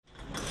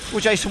Well,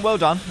 Jason, well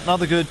done.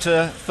 Another good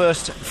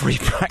first free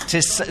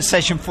practice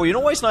session for you. And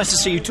always nice to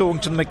see you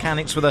talking to the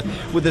mechanics with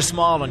a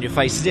smile on your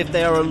face, as if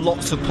there are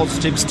lots of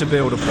positives to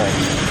build upon.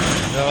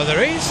 Oh,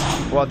 there is.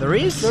 Well, there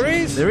is. There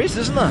is,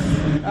 isn't there?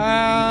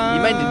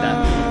 You mended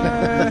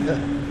that.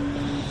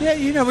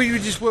 Yeah, we were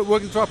just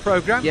working through our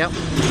programme. Yep.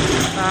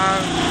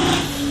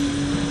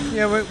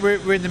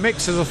 We're in the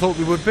mix as I thought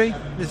we would be.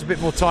 There's a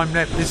bit more time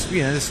left.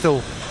 There's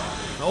still...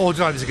 All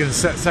drivers are going to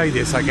say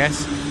this, I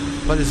guess.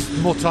 But there's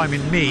more time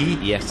in me,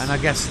 yes, and I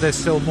guess there's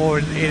still more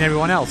in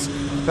everyone else.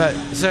 But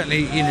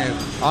certainly,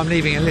 I'm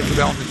leaving a little bit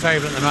on the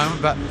table at the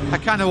moment, but I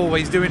kind of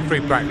always do in free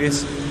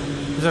practice,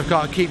 because I've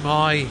got to keep my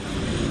eye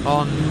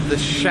on the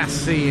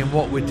chassis and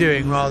what we're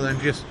doing, rather than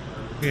just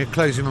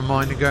closing my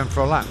mind and going for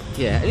a lap.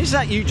 Yeah, and is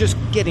that you just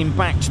getting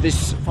back to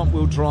this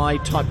front-wheel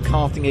drive type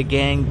car thing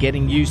again,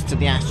 getting used to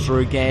the Astra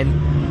again?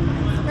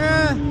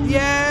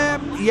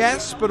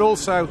 Yes, but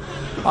also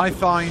I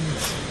find...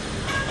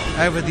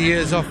 Over the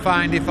years, I've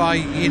found if I,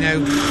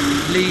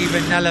 leave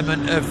an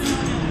element of,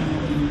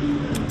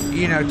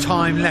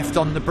 time left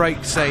on the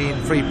brake, say,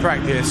 in free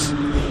practice,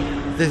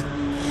 there's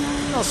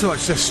not so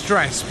much the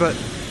stress, but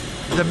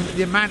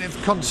the amount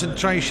of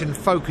concentration,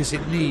 focus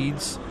it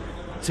needs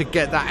to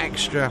get that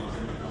extra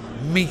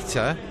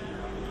meter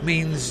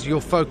means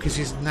your focus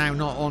is now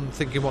not on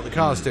thinking what the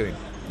car's doing.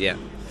 Yeah.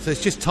 So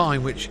it's just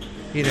time, which,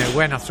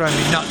 when I throw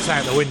my nuts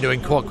out the window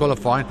in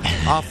qualifying,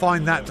 I'll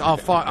find that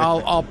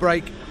I'll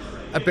brake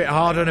a bit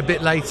harder and a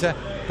bit later,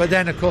 but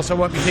then of course I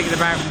won't be thinking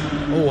about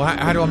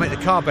how do I make the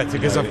car better,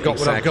 because I've got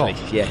what I've got.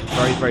 Yeah,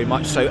 very, very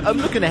much so. I'm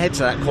looking ahead to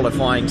that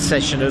qualifying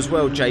session as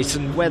well,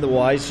 Jason.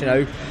 Weather-wise,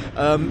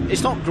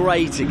 it's not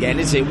great again,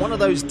 is it? One of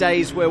those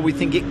days where we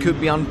think it could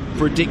be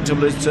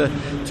unpredictable as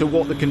to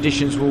what the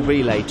conditions will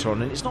be later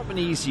on, and it's not been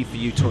easy for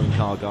you touring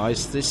car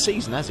guys this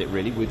season, has it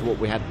really, with what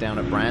we had down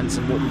at Brands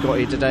and what we got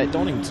here today at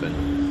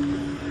Donington?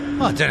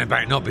 Well, I don't know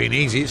about it not being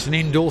easy. It's an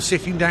indoor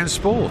sitting down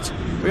sport.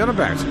 What are you on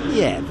about?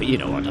 Yeah, but you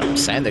know what I'm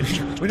saying.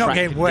 We're not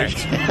getting wet.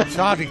 It's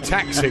hardly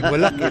taxing. We're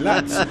lucky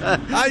lads.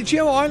 Do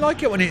you know what? I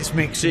like it when it's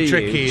mixed and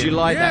tricky. Do you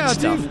like that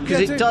stuff?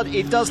 Because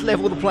it does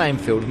level the playing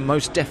field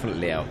most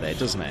definitely out there,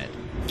 doesn't it?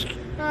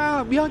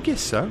 Yeah, I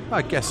guess so.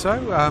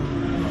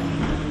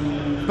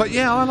 But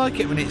yeah, I like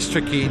it when it's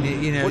tricky and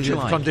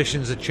the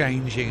conditions are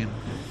changing.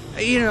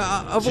 And,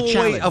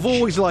 I've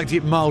always liked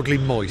it mildly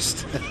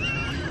moist.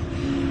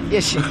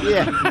 Yes,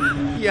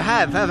 yeah, you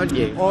have, haven't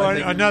you? Or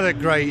another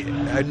great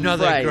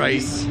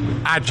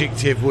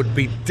adjective would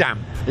be damp.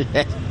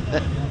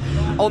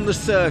 On the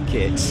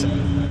circuits.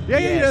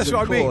 Yeah, that's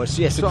what I mean.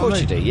 Yes, of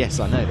course you do. Yes,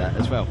 I know that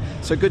as well.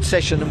 So good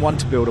session and one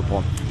to build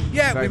upon.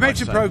 Yeah, we made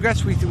some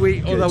progress.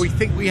 Although we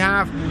think we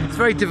have. It's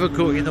very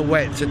difficult in the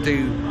wet to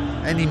do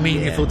any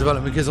meaningful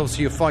development, because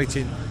obviously you're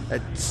fighting a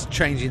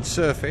changing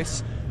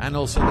surface and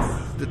also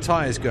the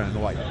tyres going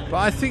away. But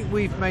I think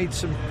we've made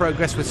some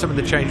progress with some of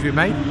the changes we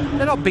made.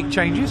 They're not big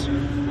changes.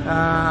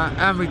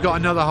 And we've got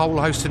another whole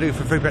host to do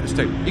for free practice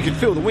too. You could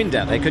feel the wind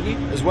out there, couldn't you,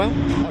 as well?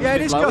 Yeah,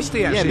 it is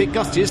gusty actually. Yeah, a bit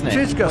gusty, isn't it? It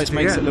is gusty, always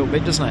makes it a little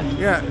bit, doesn't it?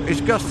 Yeah,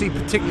 it's gusty,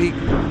 particularly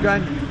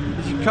going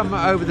as you come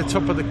over the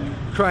top of the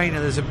crane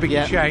and there's a big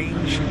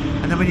change.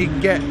 And then when you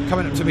get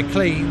coming up to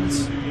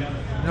McLean's,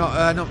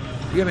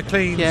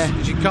 McLean's,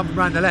 as you come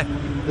round the left,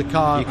 the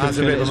car has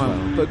a bit of a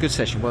moment. But a good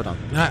session, well done.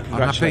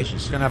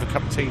 Congratulations. I'm happy. Going to have a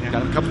cup of tea now. Going to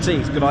have a cup of tea,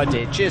 it's a good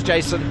idea. Cheers,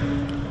 Jason.